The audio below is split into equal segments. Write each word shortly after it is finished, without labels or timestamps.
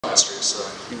history. So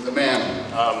he's the man.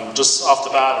 Just off the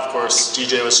bat, of course,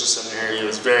 TJ was just in here. He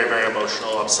was very, very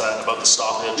emotional, upset about the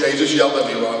stoppage. Yeah, he just yelled at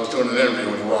me while I was doing an interview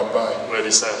when he walked by. What did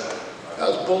he say? That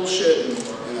was bullshit. And,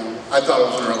 you know, I thought it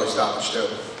was an early stoppage too.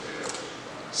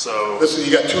 So listen,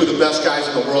 you got two of the best guys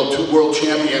in the world, 2 world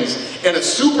champions, in a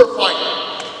super fight.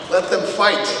 Let them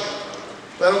fight.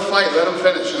 Let them fight. Let them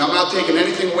finish. And I'm not taking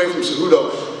anything away from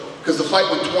Cejudo, because the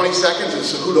fight went 20 seconds and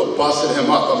Cejudo busted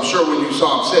him up. I'm sure when you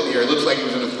saw him sitting here, it looks like he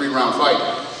was in a 3-round fight.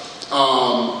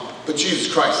 But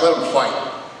Jesus Christ, let him fight.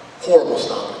 Horrible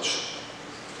stoppage.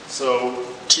 So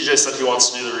TJ said he wants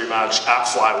to do the rematch at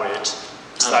flyweight.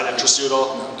 Does that interest you at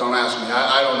all? No, don't ask me.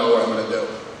 I don't know what I'm going to do.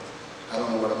 I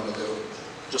don't know what I'm going to do.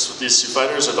 Just with these 2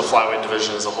 fighters, or the flyweight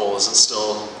division as a whole? Is it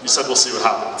still? You said we'll see what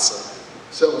happens.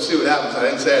 So we'll see what happens. I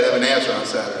didn't say I'd have an answer on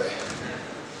Saturday.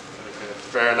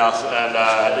 Fair enough.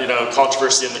 And you know,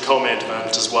 controversy in the co-main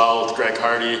event as well with Greg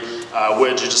Hardy. What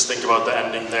did you just think about the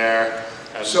ending there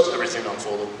and everything that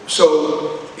unfolded?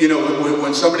 So, you know,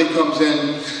 when somebody comes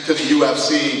in to the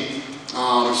UFC,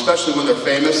 especially when they're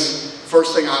famous,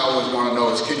 first thing I always want to know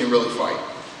is, can you really fight?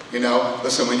 You know,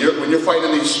 listen, when you're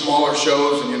fighting in these smaller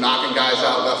shows and you're knocking guys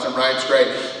out left and right, it's great.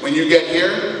 When you get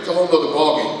here, it's a whole other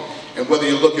ballgame. And whether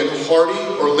you look at Hardy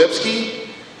or Lipsky,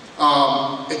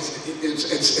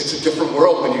 it's a different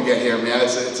world when you get here, man.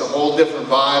 It's a whole different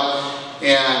vibe.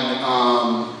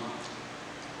 And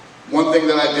one thing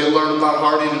that I did learn about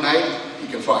Hardy tonight, he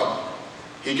can fight.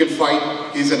 He can fight.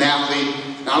 He's an athlete.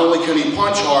 Not only can he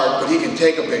punch hard, but he can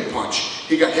take a big punch.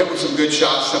 He got hit with some good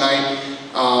shots tonight.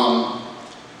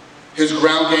 His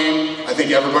ground game, I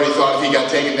think everybody thought if he got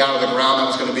taken down to the ground, that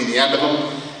was going to be the end of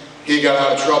him. He got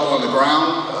out of trouble on the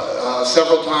ground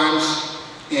several times,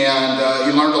 and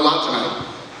he learned a lot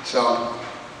tonight. So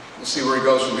we'll see where he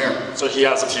goes from here. So he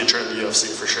has a future in the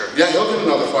UFC for sure. Yeah, he'll get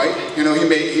another fight. You know, he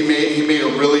made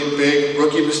a really big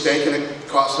rookie mistake, and it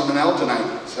cost him an L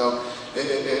tonight. So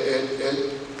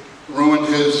it ruined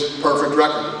his perfect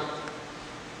record.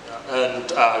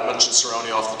 And I mentioned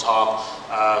Cerrone off the top.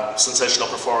 Sensational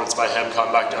performance by him,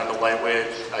 coming back down to lightweight,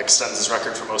 extends his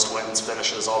record for most wins,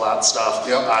 finishes, all that stuff.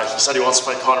 Yep. He said he wants to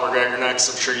fight Conor McGregor next.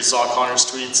 I'm sure you saw Conor's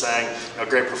tweet saying, you know,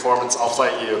 great performance, I'll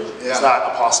fight you. Yeah. Is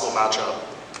that a possible matchup?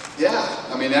 Yeah,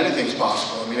 I mean, anything's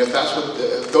possible. I mean, if that's what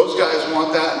if those guys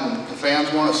want that and the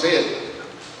fans want to see it,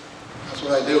 that's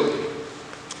what I do.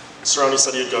 Cerrone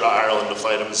said he'd go to Ireland to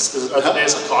fight him. Are the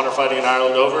days of Conor fighting in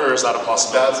Ireland over, or is that a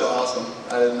possibility? That's awesome.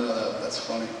 I didn't know that. That's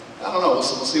funny. I don't know. We'll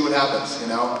see what happens. You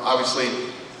know, obviously,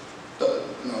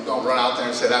 you know, don't run out there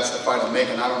and say that's the fight I'm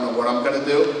making. I don't know what I'm going to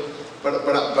do, but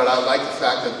I like the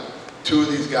fact that 2 of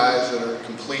these guys that are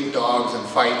complete dogs and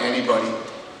fight anybody,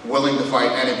 willing to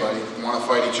fight anybody, want to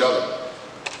fight each other.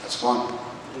 That's fun.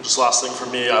 Just last thing for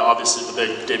me, obviously the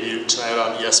big debut tonight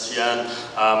on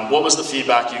ESPN. What was the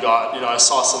feedback you got? You know, I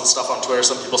saw some stuff on Twitter,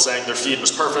 some people saying their feed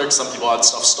was perfect, some people had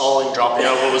stuff stalling, dropping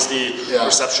out. What was the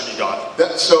reception you got? The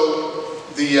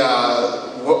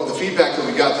feedback that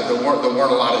we got, that there weren't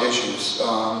a lot of issues.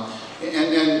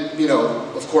 And you know,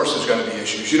 of course there's going to be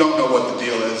issues. You don't know what the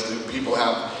deal is. Do people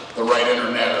have the right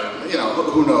internet, or, you know,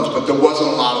 who knows? But there wasn't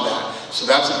a lot of that. So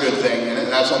that's a good thing,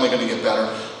 and that's only going to get better.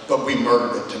 But we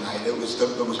murdered it tonight. It was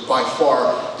by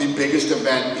far the biggest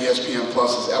event ESPN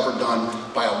Plus has ever done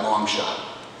by a long shot.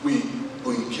 We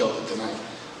killed it tonight.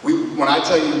 When I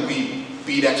tell you we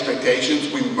beat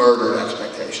expectations, we murdered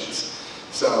expectations.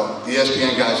 So the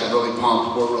ESPN guys are really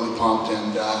pumped. We're really pumped,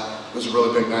 and it was a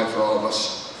really big night for all of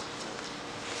us.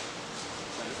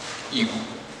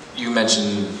 You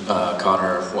mentioned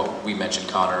Conor. Well, we mentioned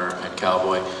Conor and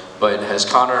Cowboy, but is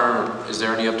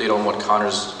there any update on what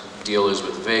Conor's deal is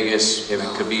with Vegas, him and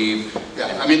Khabib?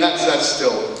 Yeah, I mean, that's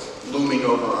still looming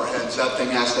over our heads. That thing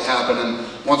has to happen,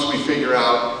 and once we figure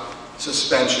out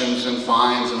suspensions and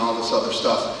fines and all this other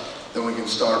stuff, then we can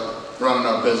start running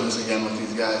our business again with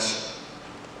these guys.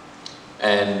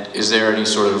 And is there any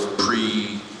sort of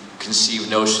preconceived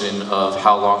notion of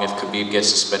how long, if Khabib gets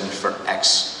suspended for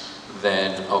X,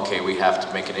 then okay, we have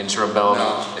to make an interim belt?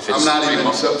 No, I'm not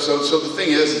even, so the thing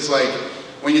is, it's like,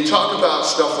 when you talk about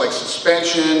stuff like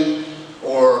suspension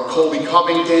or Colby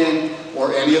Covington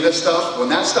or any of this stuff, when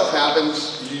that stuff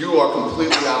happens, you are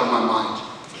completely out of my mind.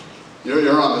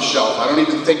 You're on the shelf. I don't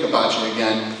even think about you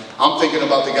again. I'm thinking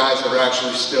about the guys that are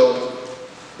actually still,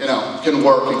 you know, can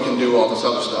work and can do all this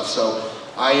other stuff. So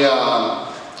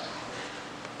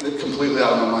completely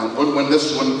out of my mind.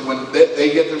 When they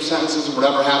get their sentences and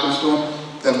whatever happens to them,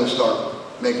 then we'll start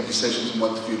making decisions on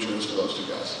what the future is for those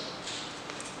 2 guys.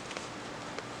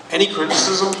 Any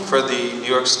criticism for the New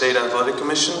York State Athletic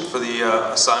Commission for the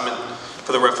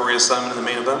for the referee assignment in the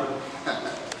main event?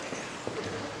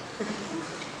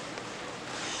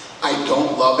 I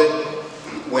don't love it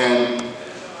when,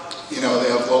 you know, they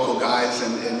have local guys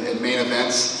in main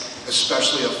events,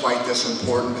 especially a fight this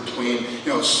important between, you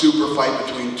know, a super fight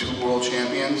between two world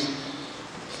champions.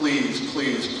 Please,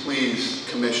 please, please,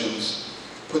 commissions,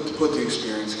 put the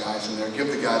experienced guys in there. Give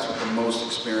the guys with the most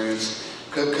experience,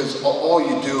 because all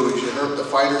you do is you hurt the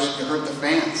fighters, you hurt the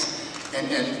fans, and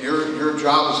your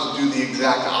job is to do the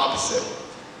exact opposite.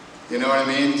 You know what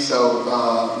I mean? So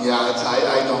yeah,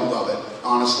 I don't love it.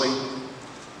 Honestly,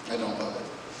 I don't love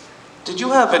it. Did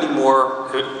you have any more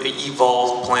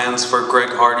evolved plans for Greg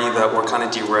Hardy that were kind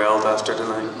of derailed after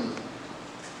tonight?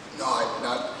 No,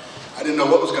 I didn't know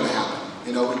what was going to happen.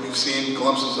 You know, we've seen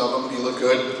glimpses of him. He looked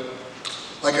good.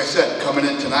 Like I said, coming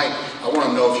in tonight, I want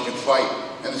to know if you can fight.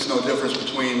 And it's no difference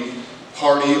between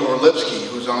Hardy or Lipsky,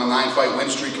 who's on a 9-fight win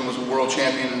streak and was a world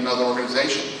champion in another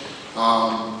organization.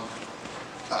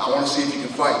 I want to see if you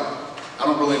can fight. I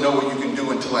don't really know what you can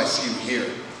do until I see you here.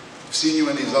 I've seen you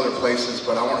in these other places,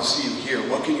 but I want to see you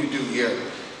here. What can you do here?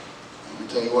 Let me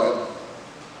tell you what,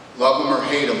 love him or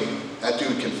hate him, that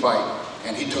dude can fight.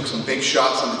 And he took some big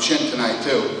shots on the chin tonight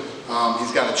too.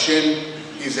 He's got a chin,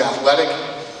 he's athletic,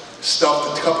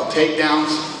 stuffed a couple takedowns,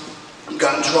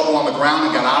 got in trouble on the ground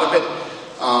and got out of it.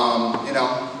 You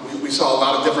know, we saw a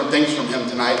lot of different things from him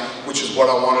tonight, which is what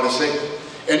I wanted to see.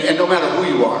 And no matter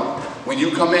who you are, when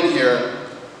you come in here,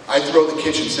 I throw the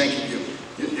kitchen sink at you.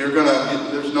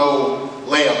 There's no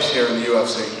layups here in the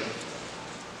UFC.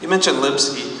 You mentioned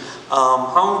Lipsky.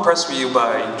 How impressed were you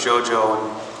by JoJo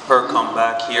and her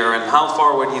comeback here, and how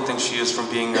far away do you think she is from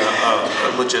being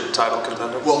a legit title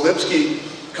contender? Well, Lipsky,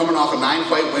 coming off a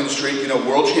 9-fight win streak, you know,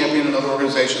 world champion in other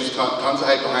organizations, tons of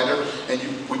hype behind her, and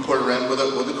we put her in with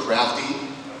a crafty,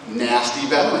 nasty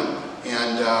veteran.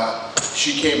 And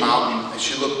she came out and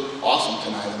she looked awesome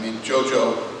tonight. I mean,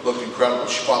 JoJo looked incredible.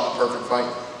 She fought the perfect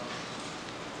fight.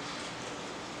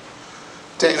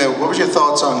 Dana, what was your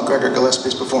thoughts on Gregor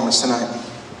Gillespie's performance tonight?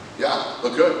 Yeah,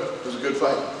 looked good. It was a good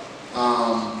fight.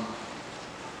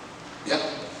 Yeah.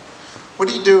 What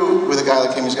do you do with a guy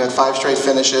like him? He's got 5 straight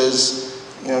finishes,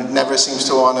 you know, never seems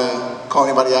to want to call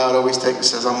anybody out, always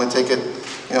says, I'm going to take it,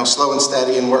 you know, slow and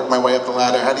steady and work my way up the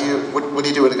ladder. What do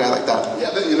you do with a guy like that?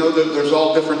 Yeah, you know, there's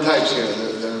all different types here.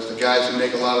 There's the guys who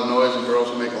make a lot of noise and girls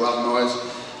who make a lot of noise.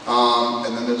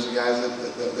 And then there's the guys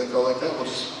that go like that.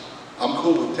 I'm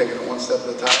cool with taking it one step at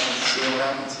a time and seeing what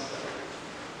happens.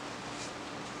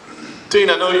 Dean,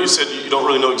 I know you said you don't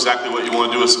really know exactly what you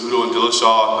want to do with Cejudo and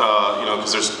Dillashaw, you know,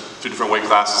 because there's 2 different weight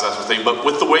classes, that sort of thing. But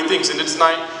with the way things ended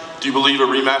tonight, do you believe a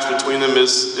rematch between them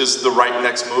is the right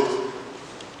next move?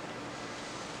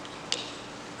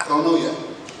 I don't know yet.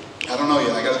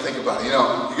 I got to think about it. You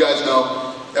know, you guys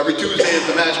know, every Tuesday is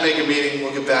the matchmaking meeting.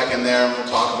 We'll get back in there and we'll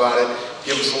talk about it.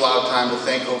 Give us a lot of time to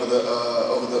think over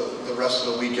the rest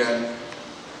of the weekend.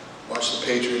 Watch the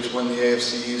Patriots win the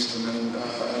AFC East and then,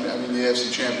 the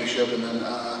AFC Championship, and then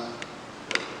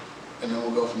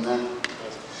we'll go from there.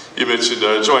 You mentioned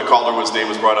Joanne Calderwood's name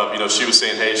was brought up. You know, she was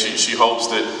saying, hey, she hopes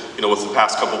that, you know, with the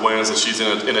past couple wins, that she's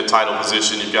in a title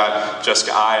position. You've got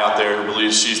Jessica Ai out there who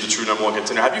believes she's the true #1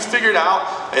 contender. Have you figured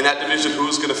out in that division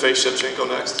who's going to face Shevchenko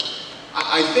next?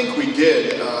 I think we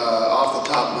did. Off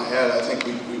the top of my head, I think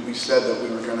we said that we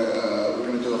were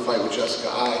gonna do a fight with Jessica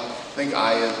Ai. I think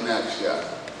Ai is next. Yeah.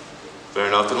 Fair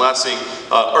enough. And last thing,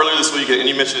 earlier this week, and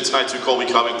you mentioned it tonight too, Colby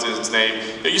Covington's name.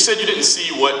 You said you didn't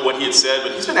see what he had said,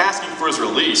 but he's been asking for his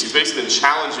release. He's basically been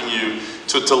challenging you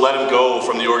to let him go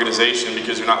from the organization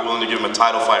because you're not willing to give him a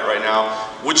title fight right now.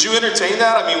 Would you entertain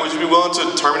that? I mean, would you be willing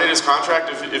to terminate his contract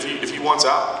if he wants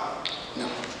out? No.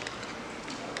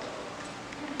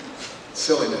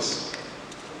 Silliness.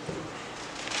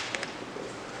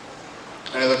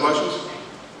 Any other questions?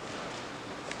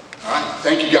 All right.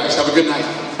 Thank you guys. Have a good night.